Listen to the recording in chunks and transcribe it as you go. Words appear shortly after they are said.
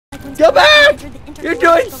Go back! You're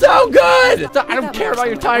doing so good! I don't care about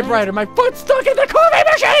your typewriter. My foot's stuck in the coffee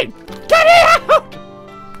machine! Get it out!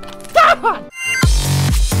 Come on!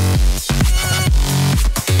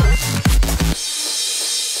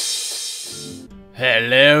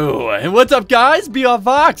 Hello, and what's up guys? Bebop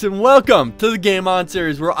Vox, and welcome to the Game On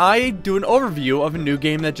series where I do an overview of a new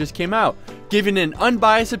game that just came out, giving an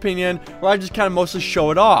unbiased opinion where I just kind of mostly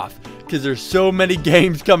show it off, because there's so many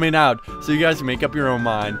games coming out, so you guys can make up your own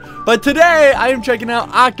mind. But today, I am checking out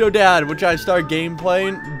Octodad, which I started doing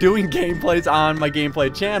gameplays on my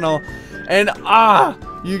gameplay channel, and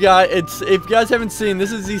you guys, if you guys haven't seen,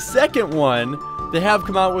 this is the second one. They have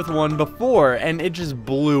come out with one before, and it just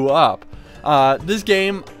blew up. This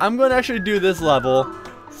game, I'm going to actually do this level.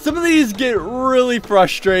 Some of these get really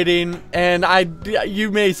frustrating, and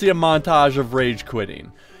you may see a montage of rage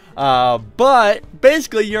quitting. But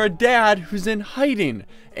basically, you're a dad who's in hiding,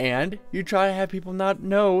 and you try to have people not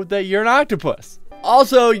know that you're an octopus.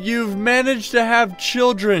 Also, you've managed to have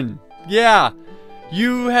children. Yeah,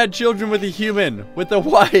 you had children with a human, with a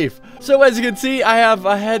wife. So as you can see, I have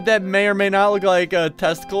a head that may or may not look like a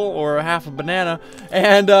testicle or half a banana.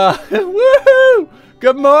 And, woohoo!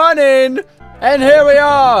 Good morning! And here we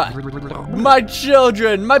are! My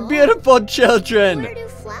children! My beautiful children! Where do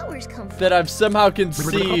flowers come from? That I've somehow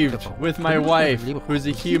conceived with my wife, who's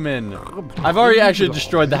a human. I've already actually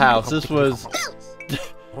destroyed the house. This was...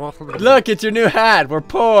 Look, it's your new hat! We're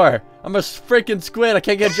poor! I'm a freaking squid. I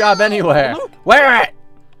can't get a job anywhere. Wear it!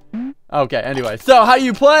 Okay, anyway, so how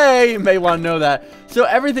you play, you may want to know that. So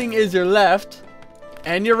everything is your left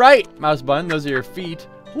and your right mouse button. Those are your feet.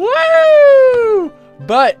 Woo!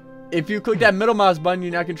 But if you click that middle mouse button,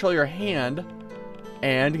 you now control your hand.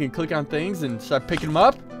 And you can click on things and start picking them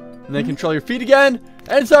up. And then control your feet again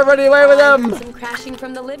and start running away with them. Some crashing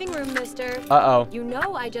from the living room, mister. Uh-oh. You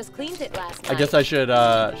know I just cleaned it last night. I guess I should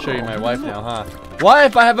show you my wife now, huh?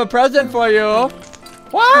 Wife, I have a present for you.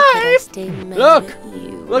 Wife!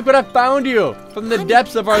 Look what I found you from the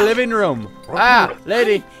depths of our living room.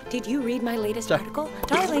 Lady. Did you read my latest article?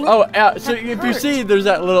 Darling. Oh, so if you see, there's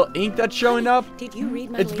that little ink that's showing up. Did you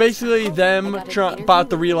read my It's basically them about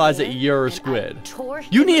to realize that you're a squid.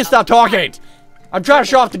 You You need to stop talking. I'm trying to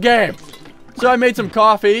show off the game. So I made some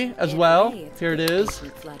coffee as well. Here it is.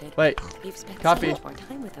 Wait, coffee.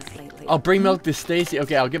 I'll bring milk to Stacy.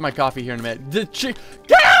 Okay, I'll get my coffee here in a minute. Get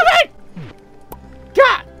out of it!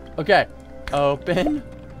 God! Okay, open.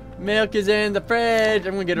 Milk is in the fridge.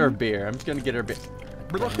 I'm gonna get her a beer. I'm just gonna get her a beer.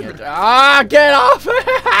 Get off!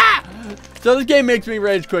 So this game makes me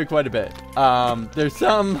rage quit quite a bit. There's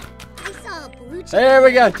some... I saw a blue chicken. There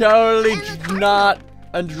we go. Totally not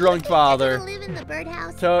a drunk father. Live in the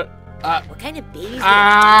birdhouse. What kind of babies?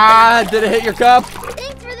 Did it hit your cup?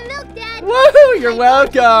 Thanks for the milk, Dad. Woohoo! You're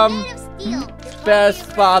welcome. Made of steel.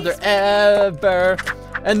 Best father ever.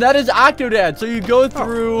 And that is Octodad. So you go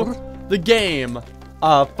through the game,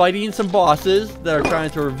 fighting some bosses that are trying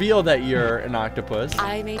to reveal that you're an octopus.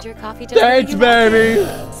 I made your coffee. Thanks, baby.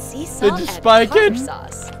 Did you spike it?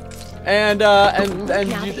 Sauce. And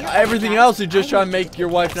everything else, you just try to make your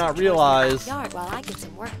wife not realize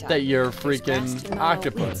that you're a freaking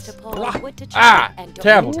octopus.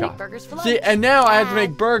 Terrible coffee. See, and now I have to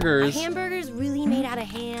make burgers. Hamburgers really made out of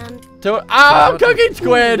ham. I'm cooking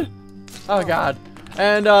squid. Oh God.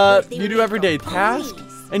 And you do everyday tasks,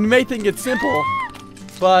 and you may think it's simple,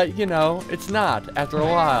 but you know it's not after a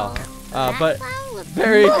while. But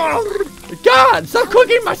very. God, stop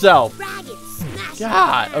cooking myself.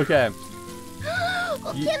 God. Okay.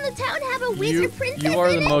 Can the town have a wizard princess? You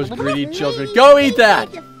are the most greedy children. Go eat that.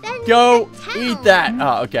 Go eat that.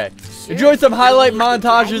 Oh, okay. Enjoy some highlight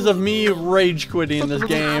montages of me rage quitting in this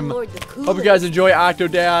game. Hope you guys enjoy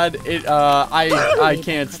Octodad. I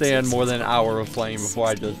can't stand more than an hour of playing before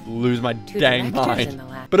I just lose my dang mind.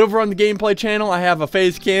 But over on the gameplay channel, I have a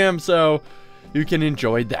face cam, so you can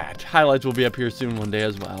enjoy that. Highlights will be up here soon one day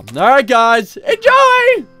as well. All right, guys,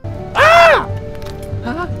 enjoy!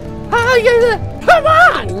 Come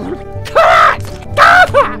on!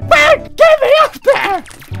 Come on! Get me up there!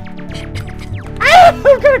 I'm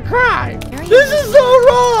gonna cry! This is so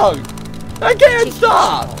wrong! I can't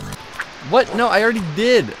stop! What? No, I already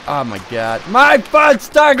did. Oh my God. My foot's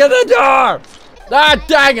stuck in the door!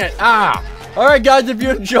 Dang it! Alright guys, if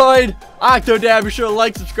you enjoyed Octodad, be sure to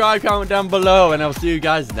like, subscribe, comment down below, and I'll see you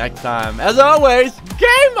guys next time. As always,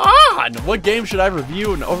 game on! What game should I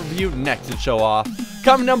review and overview next and show off?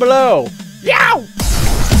 Comment down below. Yow!